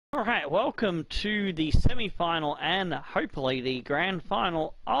Alright, welcome to the semi-final and hopefully the grand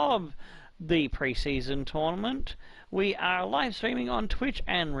final of the pre-season tournament. We are live streaming on Twitch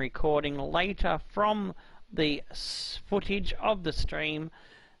and recording later from the footage of the stream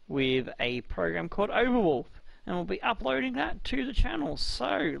with a program called Overwolf, and we'll be uploading that to the channel.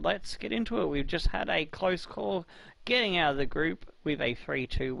 So let's get into it. We've just had a close call getting out of the group with a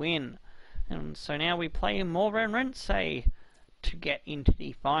 3-2 win, and so now we play Moreirense to get into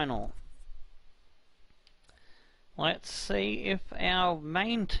the final. Let's see if our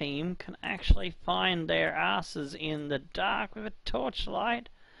main team can actually find their asses in the dark with a torchlight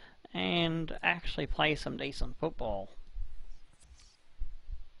and actually play some decent football.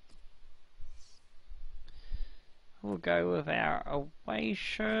 We'll go with our away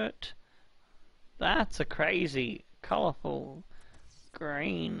shirt. That's a crazy, colourful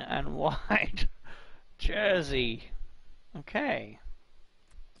green and white jersey. Okay.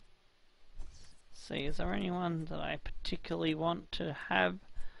 See, is there anyone that I particularly want to have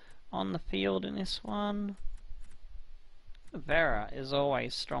on the field in this one? Vera is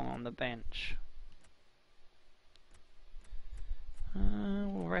always strong on the bench.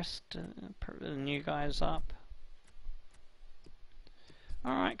 We'll rest the new guys up.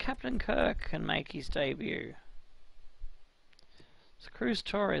 Alright, Captain Kirk can make his debut. So Cruz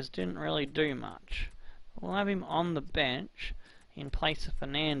Torres didn't really do much. We'll have him on the bench in place of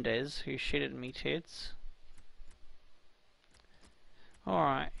Fernandez, who shitted me tits.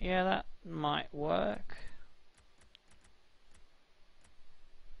 Alright, yeah, that might work.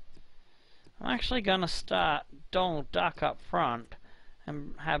 I'm actually going to start Donald Duck up front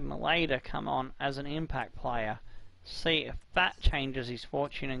and have Maleda come on as an impact player. See if that changes his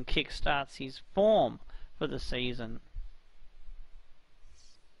fortune and kickstarts his form for the season.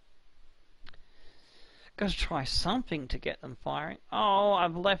 Gotta try something to get them firing. Oh,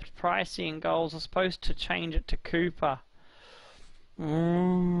 I've left Pricey in goals. I'm supposed to change it to Cooper.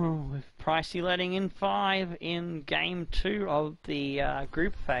 With Pricey letting in 5 in game 2 of the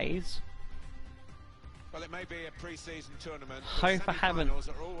group phase. Well, it may be a pre-season tournament. Hope I haven't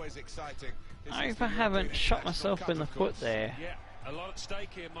shot the myself in the foot there. Yeah, a lot at stake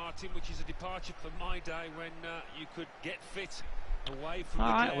here, Martin, which is a departure from my day when you could get fit.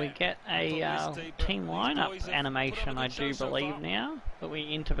 Alright, we get a team lineup animation, I do believe now, that we're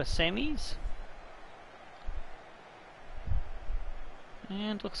into the semis.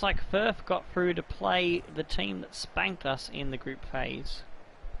 And looks like Firth got through to play the team that spanked us in the group phase.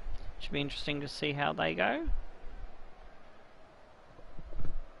 Should be interesting to see how they go.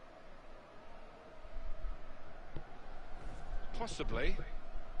 Possibly.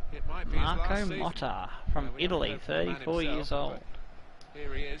 It might be Marco Motta from Italy, 34 years old.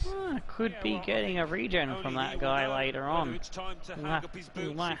 Here he is. Could be getting a regen from that guy later on.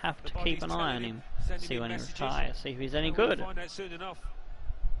 We might have to keep an eye on him, see when he retires, see if he's any good.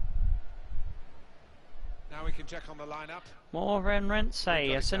 Now we can check on the lineup.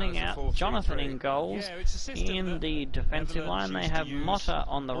 Moreirense are sending out Jonathan in goals. In the defensive line they have Motta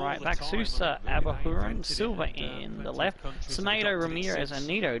on the right back, Sousa, Abahuran, Silva in the left, Semedo, Ramirez and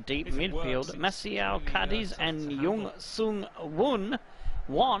Nito deep midfield, Maciel, Cadiz and Jung Sung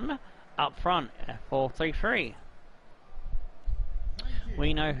Won up front, 4-3-3.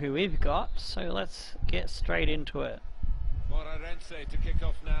 We know who we've got, so let's get straight into it. Moreirense to kick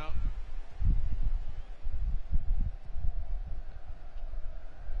off now.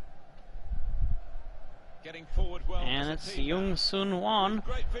 Getting forward well, and it's Jung Sun Won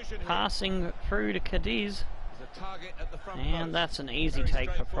passing through to Cadiz, and that's an easy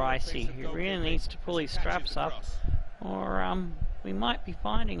take for Pricey, who really needs to pull his straps up, or we might be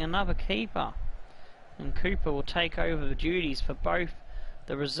finding another keeper, and Cooper will take over the duties for both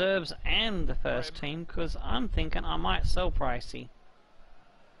the reserves and the first team, because I'm thinking I might sell Pricey.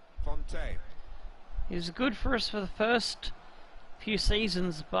 He was good for us for the first few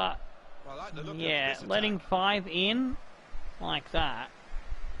seasons, but yeah, letting 5 in like that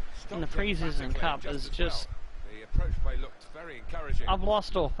in the pre-season cup is just... The approach play looked very encouraging. I've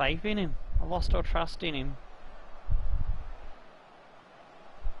lost all faith in him. I've lost all trust in him.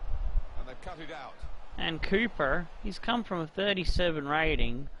 And they've cut it out. And Cooper, he's come from a 37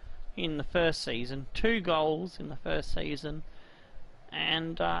 rating in the first season, 2 goals in the first season,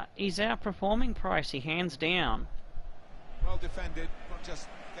 and he's outperforming Pricey hands down. Well defended, not just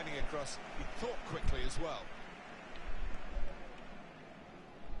getting across, he thought quickly as well.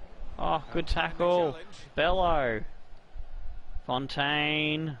 Oh, good tackle. Bello.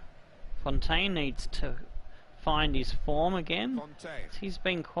 Fontaine needs to find his form again. He's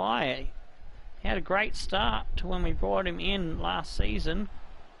been quiet. He had a great start to when we brought him in last season,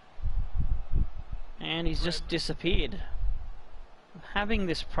 And he's just disappeared. I'm having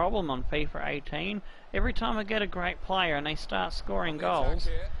this problem on FIFA 18. Every time I get a great player and they start scoring goals,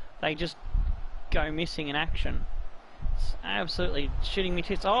 they just go missing in action. It's absolutely shitting me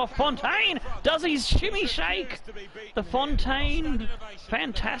tits. Oh, Fontaine does his shimmy shake. The Fontaine,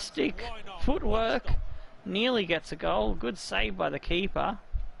 fantastic footwork. Nearly gets a goal. Good save by the keeper.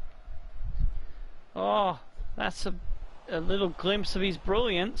 Oh, that's a little glimpse of his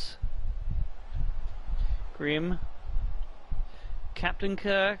brilliance. Grim. Captain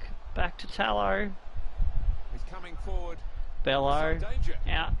Kirk. Back to Tallow. He's coming forward. Bello.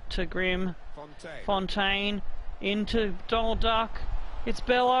 Out to Grim. Fontaine. Into Donald Duck. It's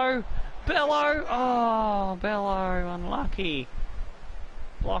Bello. Bello. Oh, Bello. Unlucky.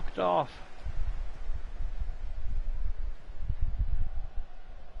 Blocked off.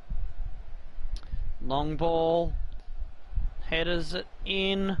 Long ball. Headers it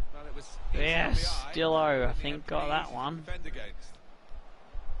in. Well, it was Yes, Dillo, I think, got that one.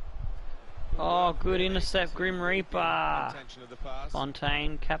 Oh, good intercept, Grim Reaper.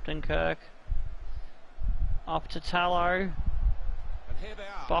 Fontaine, Captain Kirk. Up to Tallow.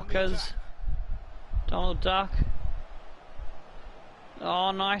 Bockers. Donald Duck.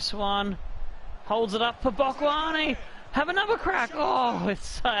 Oh, nice one. Holds it up for Bokwani. Have another crack. Oh,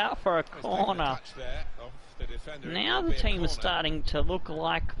 it's out for a corner. Now the team is starting to look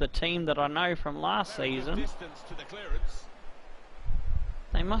like the team that I know from last season.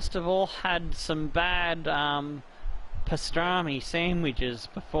 They must have all had some bad pastrami sandwiches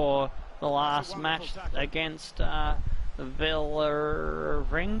before the last match against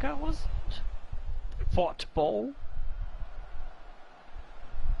Moreirense, was it? Football.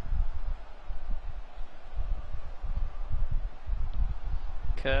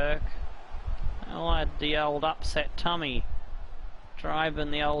 Kirk. I had the old upset tummy, driving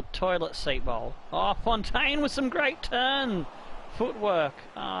the old toilet seat bowl. Oh, Fontaine with some great turn footwork.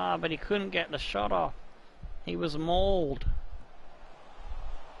 Ah, but he couldn't get the shot off. He was mauled.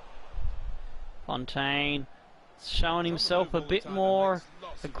 Fontaine showing himself a bit more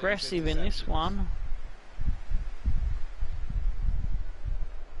aggressive in this one.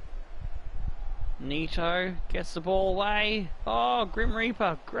 Nito gets the ball away. Oh, Grim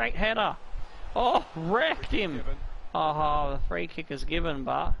Reaper, great header. Oh, wrecked him. Oh, the free kick is given,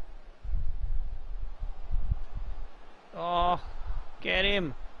 but... Oh, get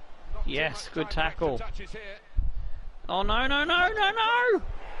him. Yes, good tackle. Oh, no, no, no, no, no!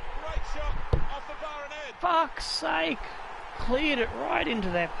 Fuck's sake. Cleared it right into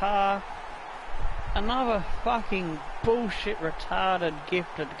their path. Another fucking bullshit retarded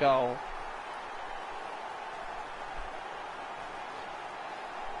gifted goal.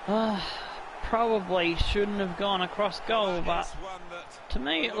 Probably shouldn't have gone across goal, but to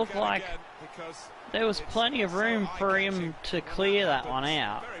me it looked like there was plenty of room for him to clear that one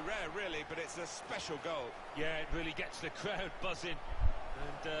out. Very rare, really, but it's a special goal. Yeah, it really gets the crowd buzzing.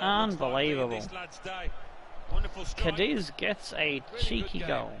 And, Unbelievable. Wonderful strike. Cadiz gets a cheeky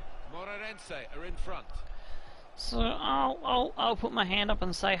goal. Moreirense are in front. So I'll put my hand up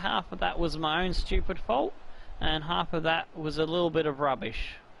and say half of that was my own stupid fault, and half of that was a little bit of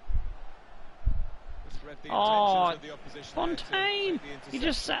rubbish. Oh, Fontaine! You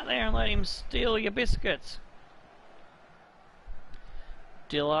just sat there and let him steal your biscuits.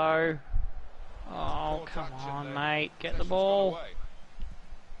 Dillo. Oh, come on, mate. Get the ball.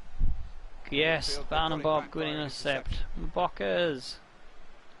 Yes, Barnum Bob, good intercept. Bockers.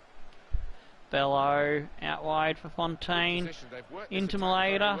 Bello, out wide for Fontaine. Into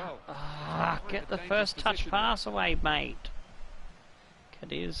Malada. Ah, get the first touch pass away, mate.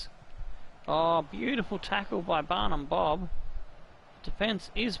 Cadiz. Oh, beautiful tackle by Barnum Bob.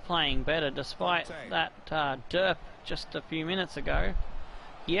 Defence is playing better despite that derp just a few minutes ago.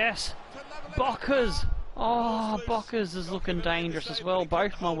 Yes, Bockers. Oh, Bockers is looking dangerous as well.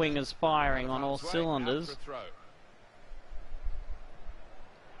 Both my wingers firing on all cylinders.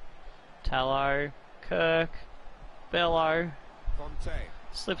 Tallow, Kirk, Bello.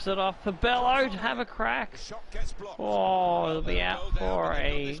 Slips it off for Bello to have a crack. Oh, it'll be out for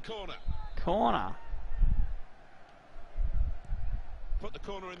a corner. Put the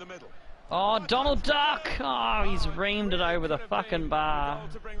corner in the middle. Oh, Donald Duck! Oh, he's reamed it over the fucking bar.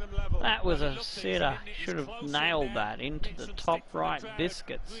 That was a sitter. Should have nailed that into the top right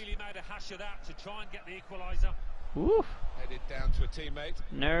biscuits. Woof. Headed down to a teammate.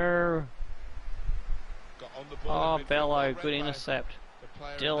 No. Got on the ball. Oh, Bello, good intercept.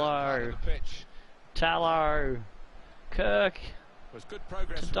 Dillo. Tallow. Kirk. Was good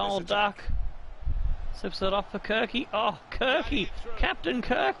progress To Donald Duck. Slips it off for Kirky. Oh, Kirky! Captain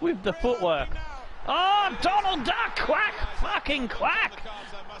Kirk with the footwork. Oh, Donald Duck! Quack! Fucking quack!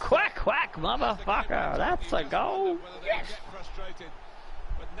 Quack, quack, motherfucker! That's a goal! Yes!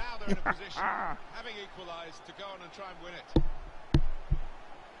 But now they're in a position, having equalised, to go on and try and win it.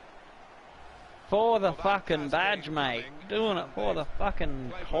 For the fucking badge, mate. Doing it for the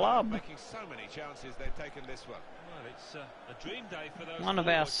fucking club. Making so many chances, they've taken this one. Well, it's a dream day for those. One of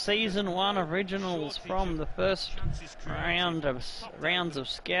our season 1 originals from the first rounds of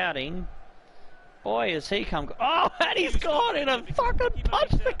scouting. Boy, has he come! Oh, and he's gone in and fucking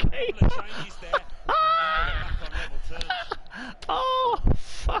punched the keeper. Oh,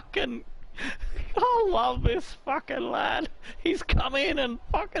 fucking! I love this fucking lad. He's come in and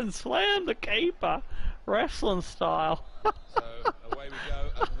fucking slammed the keeper, wrestling style. So away we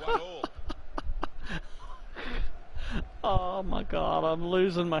go at 1-1. Oh my god, I'm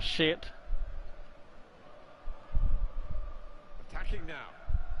losing my shit. Attacking now.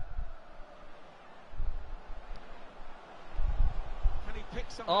 Can he pick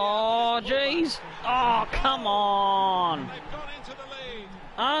somebody Oh jeez! Oh come on! They've gone into the lead.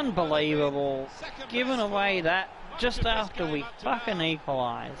 Unbelievable! Giving away that just after we fucking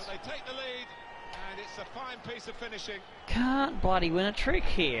equalise. They take the lead, and it's a fine piece of finishing. Can't bloody win a trick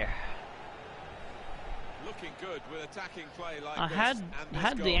here. Looking good with attacking play like I this, had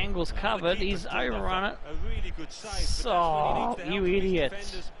and the angles covered. He's overrun it. A really good save. So you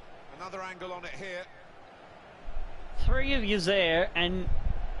idiots! Another angle on it here. 3 of yous there, and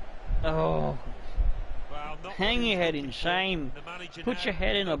oh, Well, not hang your head in looking for. shame. The manager Put now your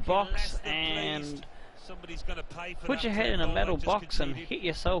head in a looking box less than and pleased. Somebody's gonna pay for put that your head through in a ball metal they've just box and conceded. hit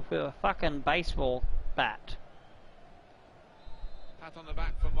yourself with a fucking baseball bat. Pat on the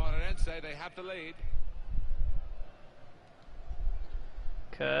back for Moreirense. They have the lead.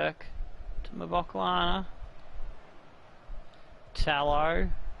 Kirk to Mbokwana. Tallow.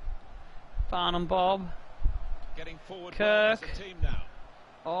 Barnum Bob. Getting forward Kirk. as a team now.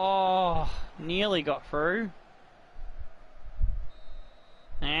 Oh, nearly got through.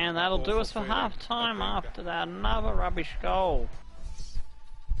 And that'll do us for half time after that. Another rubbish goal.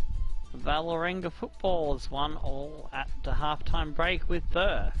 Moreirense football is 1-1 at the half-time break with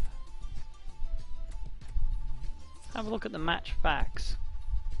Perth. Have a look at the match facts.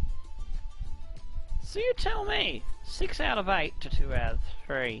 So you tell me, 6 out of 8 to 2 out of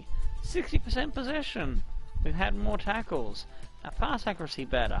 3. 60% possession. We've had more tackles. Our pass accuracy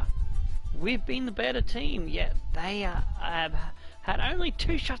better. We've been the better team, yet they have had only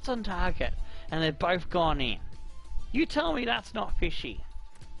 2 shots on target, and they've both gone in. You tell me that's not fishy.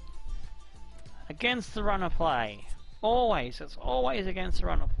 Against the run of play. Always, it's always against the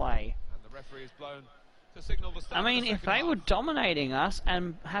run of play. And the referee is blown to signal the start I mean, of the if second they half. were dominating us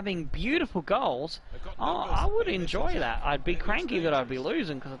and having beautiful goals, I would enjoy that. I'd be cranky that I'd be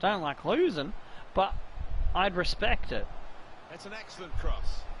losing because I don't like losing, but I'd respect it. It's an excellent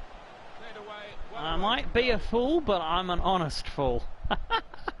cross. Cleared away, well I away might from be a goal. fool, but I'm an honest fool.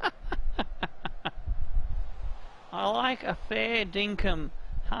 I like a fair dinkum,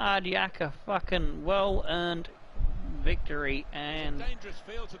 hard yakka, fucking well-earned victory, and Dangerous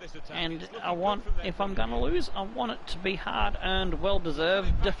feel to this attack. and It's looking I want, good from their if I'm point gonna of view. lose, I want it to be hard-earned,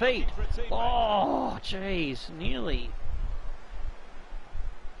 well-deserved defeat. Oh, jeez, nearly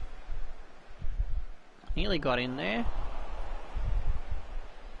got in there.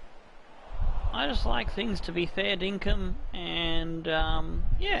 I just like things to be fair dinkum, and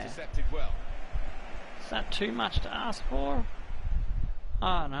yeah. Intercepted well. Is that too much to ask for?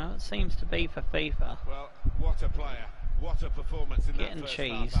 Oh no, it seems to be for FIFA. Well, what a player. What a performance in Getting that first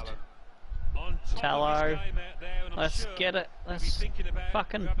cheesed. half, Alan. On top of Tallow. his game out there, and I'm Let's sure get it. he'll be Let's thinking about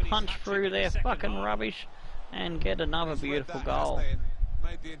fucking grabbing his punch hat-trick through in the their second fucking half. rubbish and get another He's read beautiful that, goal. hasn't he?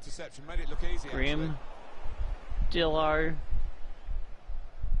 Made the interception, made it look easy. Grim, Dillo,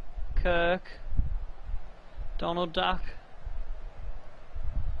 Kirk, Donald Duck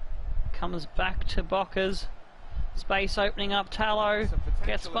comes back to Bockers. Space opening up. Tallow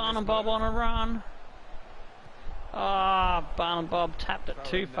gets Barnum Bob on a run. Ah, Barnum Bob tapped it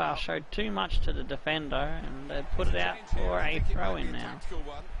too far, showed too much to the defender, and they put it out for a throw-in now.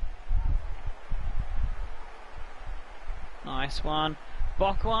 Nice one.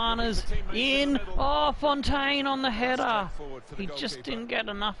 Bokwana's in. Oh, Fontaine on the header. He just didn't get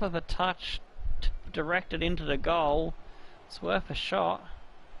enough of a touch to direct it into the goal. It's worth a shot.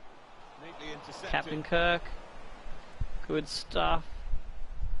 Captain Kirk. Good stuff.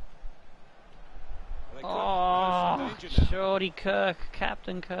 Oh, Shorty Kirk,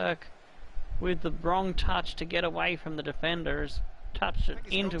 Captain Kirk, with the wrong touch to get away from the defenders, touched it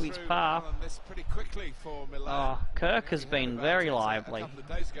into his path. Oh, Kirk has been very lively.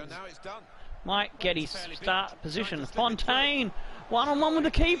 Might get his start position. Fontaine, one-on-one with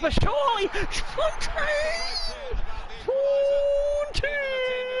the keeper. Surely, Fontaine.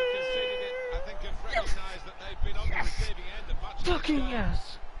 Yes. Fucking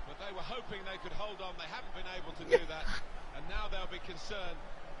yes. But they were hoping they could hold on. They haven't been able to do that, and now they'll be concerned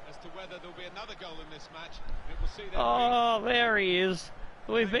as to whether there'll be another goal in this match. It will see them. Oh, there he is.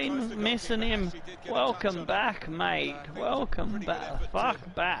 We've been missing him. Welcome back, mate. Welcome back.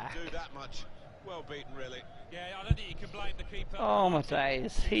 Fuck back. Do that much. Well beaten, really. Yeah, I don't think you can blame the keeper. Oh my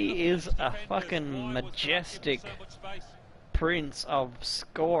days, he is a fucking majestic prince of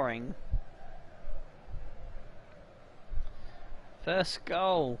scoring. First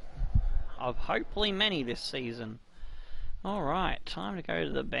goal of hopefully many this season. Alright, time to go to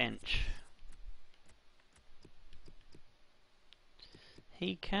the bench.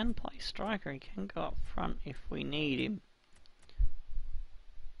 He can play striker, he can go up front if we need him.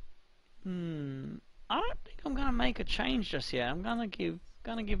 I don't think I'm gonna make a change just yet. I'm gonna give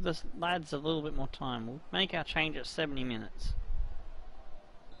the lads a little bit more time. We'll make our change at 70 minutes.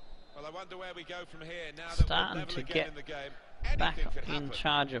 Well, I wonder where we go from here now. Starting to get in the game. back in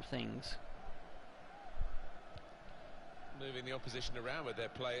charge of things. Moving the opposition around with their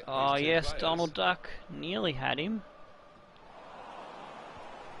play. Oh yes, Donald Duck nearly had him.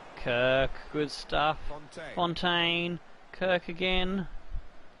 Kirk, good stuff. Fontaine, Kirk again.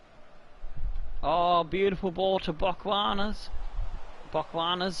 Oh, beautiful ball to Bokwanas.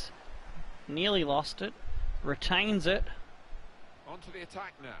 Bokwanas nearly lost it. Retains it. Onto the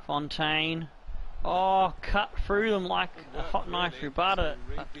attack now. Fontaine. Oh, cut through them like a hot knife through butter.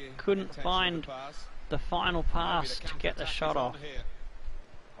 I couldn't find the final pass to get the shot off.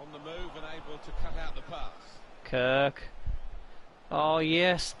 On the move and able to cut out the pass. Kirk. Oh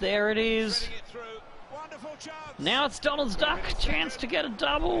yes, there it is. Now it's Donald's Duck. Chance to get a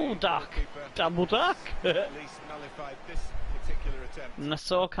double duck. Double duck. At least nullified this particular attempt.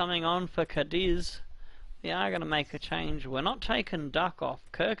 Nassau coming on for Cadiz. We are going to make a change. We're not taking Duck off.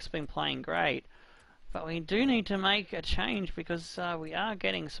 Kirk's been playing great. But we do need to make a change because we are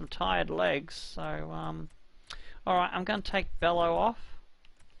getting some tired legs. So, alright, I'm going to take Bello off.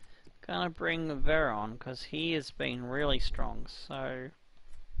 Going to bring Vera on because he has been really strong. So,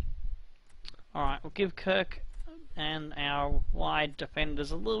 alright, we'll give Kirk and our wide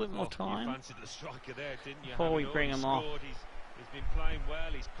defenders a little bit more time You fancied the striker there, didn't you? before we bring him off. He's been playing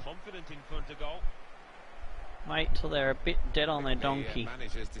well. He's confident in front of goal. Wait till they're a bit dead on their donkey.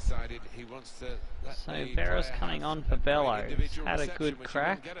 Manager's decided he wants to let So Vera's coming on for Bello. He's had a good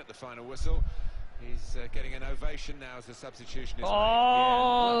crack. Get at the final whistle. He's getting an ovation now as the substitution is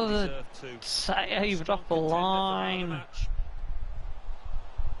Oh, made. saved off the line.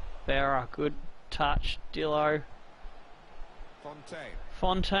 Vera, good touch. Dillo.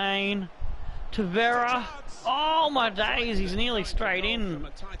 Fontaine to Vera. Oh my days, he's nearly straight in.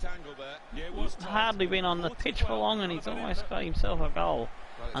 Hardly been on the pitch for long and he's almost got himself a goal.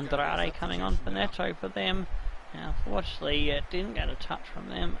 Andrade coming on for Neto for them. Now, unfortunately, it didn't get a touch from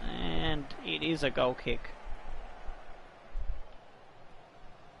them and it is a goal kick.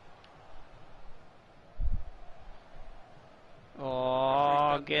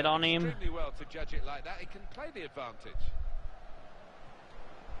 Oh, get on him. Extremely well to judge it like that. He can play the advantage.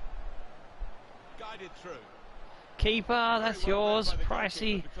 Guided through. Keeper, that's yours.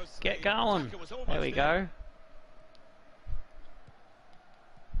 Pricey, get going. There we go.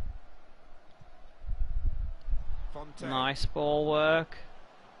 Nice ball work.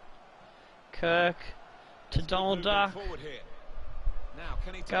 Kirk to Donald Duck.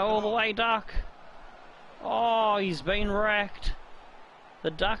 Go all the way, Duck. Oh, he's been wrecked.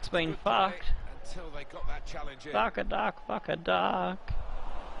 The Duck's been fucked. Fuck a duck, fuck a duck.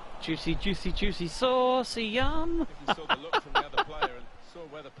 Juicy, juicy, juicy, saucy, yum. He saw the look from the other player and saw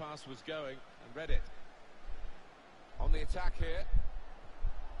where the pass was going and read it. On the attack here.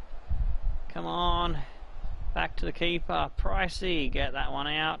 Come on. Back to the keeper. Pricey, get that one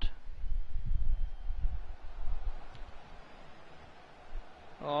out.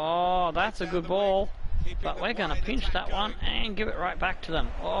 Oh, that's a good ball. But we're going to pinch that one and give it right back to them.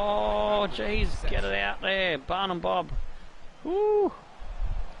 Oh, jeez, get it out there. Barnum Bob. Woo.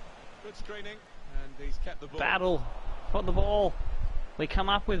 Good screening, and he's kept the ball. Battle for the ball. We come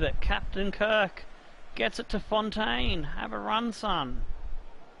up with it. Captain Kirk gets it to Fontaine. Have a run, son.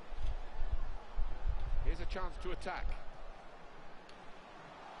 Here's a chance to attack.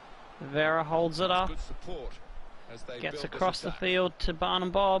 Vera holds it up. Good support as they Gets build across this the attack. field to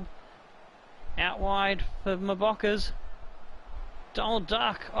Barnum Bob. Out wide for Mabokas. Donald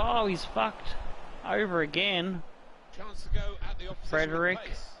Duck. Oh, he's fucked over again. Chance to go at the opposition Frederick. with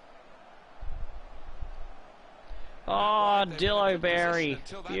pace. Oh, Dillowberry.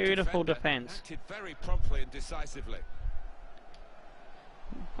 Beautiful defence. Acted very promptly and decisively.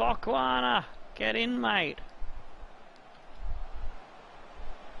 Bokwana, get in, mate.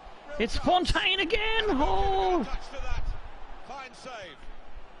 It's Fontaine again. Oh, Touch to that. Fine save.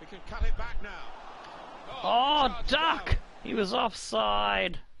 We can cut it back now. oh, charged duck. down. He was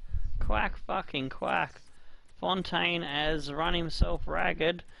offside. Quack, fucking quack. Fontaine has run himself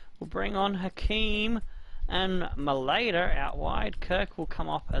ragged. Will bring on Hakeem and Malader out wide. Kirk will come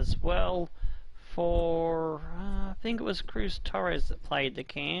off as well for, I think it was Cruz Torres that played the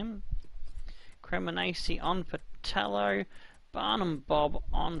cam. Cremonese on Patello. Barnum Bob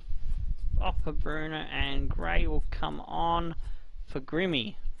on for Bruno, and Gray will come on for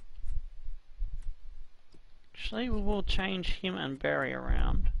Grimmy. Actually, we will change him and Barry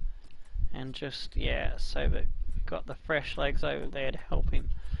around. And just, yeah, so that we've got the fresh legs over there to help him.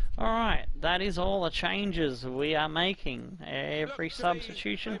 Alright, that is all the changes we are making. Every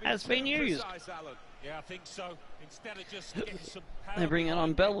substitution has been used. Yeah, I think so. Instead of just getting some power, They're bringing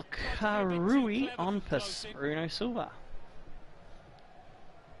on Belkarui on for Bruno Silva.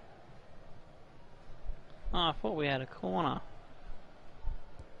 Oh, I thought we had a corner.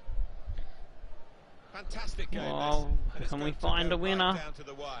 Fantastic game. Oh, can we find a winner?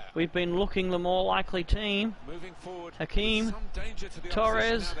 We've been looking the more likely team. Moving forward. Hakeem, Some danger to the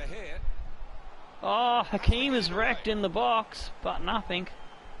Torres. opposition now they're here. Oh, Hakeem is wrecked in the box, but nothing.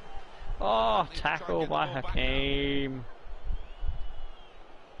 Oh, tackle by Hakeem.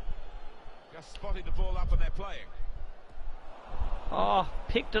 Just spotted the ball up and they're playing. Oh,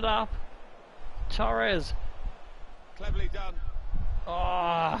 picked it up. Torres. Cleverly done.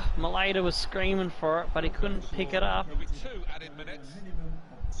 Oh, Malader was screaming for it, but he couldn't pick it up. There'll be 2 added minutes.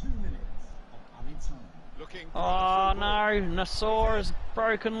 Looking for Oh the through ball. no, Nassau is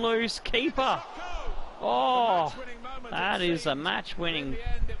broken loose. Keeper. Oh, that is a match-winning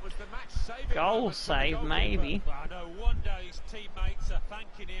goal save, maybe. Well, no wonder his teammates are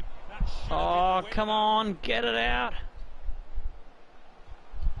thanking him. That should have Oh, been the come winner. on, get it out.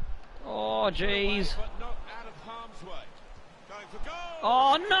 Oh, jeez. But not out of harm's way. Going for goal.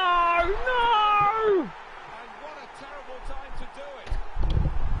 Oh, no, And what a terrible time to do it.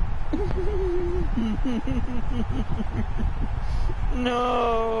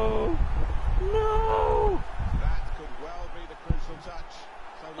 no. No. That could well be the crucial touch.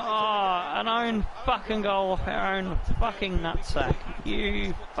 So late in the Oh, game, an own fucking goal off our own fucking nutsack.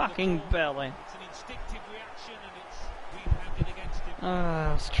 You fucking belly. It's an instinctive reaction and it's been handed against him.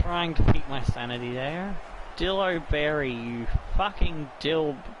 I was trying to keep my sanity there. Dillowberry, you fucking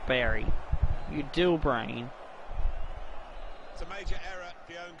Dillberry. You dill brain. It's a major error,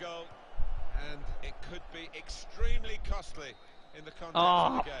 the own goal, and it could be extremely costly in the context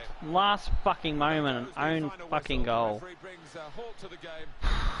of Oh, the game. last fucking moment, an own fucking goal. The referee brings a halt to the game.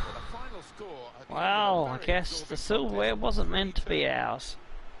 With a final score at the end of a Well, I very guess absorbing the silverware contest. wasn't meant to be 3-2. ours.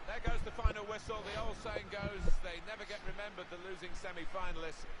 There goes the final whistle. The old saying goes, they never get remembered, the losing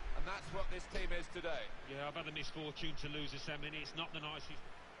semi-finalists, and that's what this team is today. Yeah, I've had the misfortune to lose a semi. It's not the nicest.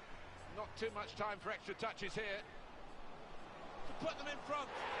 Not too much time for extra touches here. To put them in front.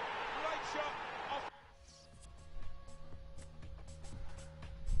 Great shot. Off.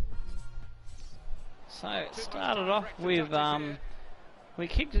 So it started off with we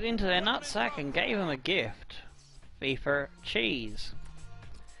kicked it into their nutsack and gave them a gift. FIFA cheese.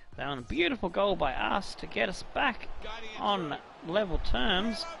 They won a beautiful goal by us to get us back on level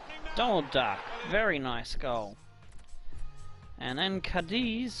terms. Donald Duck, very nice goal. And then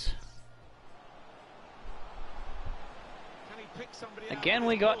Cadiz. Can he pick somebody out Again with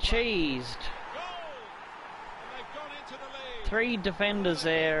we his got fullback? cheesed. Goal! And they've gone into the lead. 3 defenders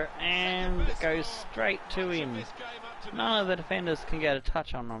there and it goes straight to him. This game up to None of the defenders can get a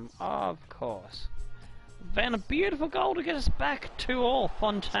touch on them, of course. Then a beautiful goal to get us back 2-all.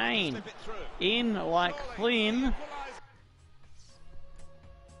 Fontaine slip it through. in like Flynn. Equalise.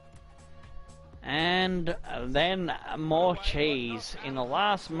 And then more cheese in the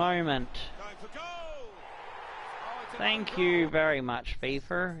last moment. Going for goal. Oh, it's an Thank own you goal. very much,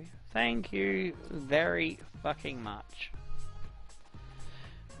 FIFA. Thank you very fucking much.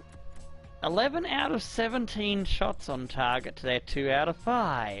 11 out of 17 shots on target to their 2 out of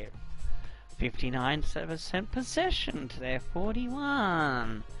 5. 59% possession to their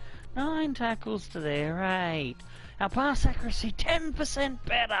 41. 9 tackles to their 8. Our pass accuracy 10%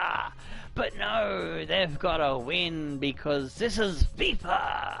 better. But no, they've got to win because this is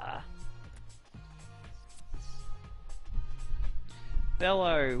FIFA.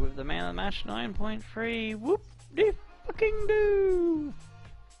 Bello with the man of the match 9.3. Whoop de fucking do.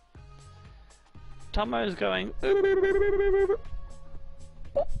 Tomo's going.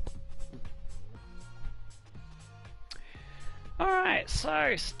 Alright,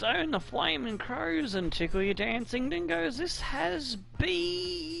 so Stone the Flaming Crows and Tickle Your Dancing Dingoes. This has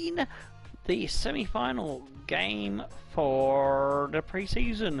been the semi-final game for the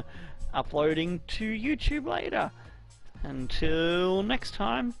preseason. Uploading to YouTube later. Until next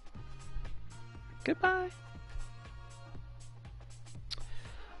time, goodbye.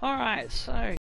 Alright, so